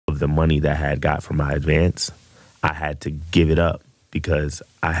the money that I had got from my advance, I had to give it up because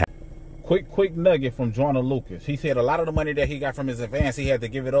I had. Quick nugget from Joyner Lucas. He said a lot of the money that he got from his advance, he had to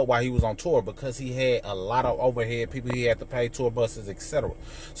give it up while he was on tour because he had a lot of overhead, people he had to pay, tour buses, etc.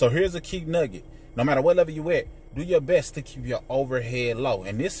 So here's a key nugget. No matter what level you at, do your best to keep your overhead low.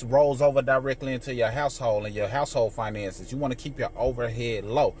 And this rolls over directly into your household and your household finances. You want to keep your overhead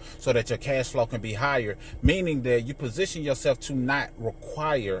low so that your cash flow can be higher, meaning that you position yourself to not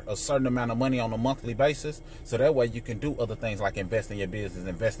require a certain amount of money on a monthly basis. So that way you can do other things like invest in your business,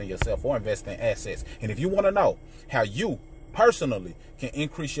 invest in yourself, or invest in assets. And if you want to know how you personally can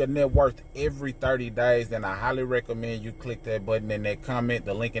increase your net worth every 30 days, then I highly recommend you click that button in that comment,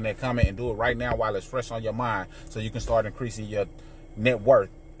 the link in that comment, and do it right now while it's fresh on your mind so you can start increasing your net worth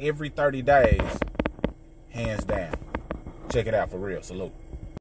every 30 days, hands down. Check it out for real. Salute.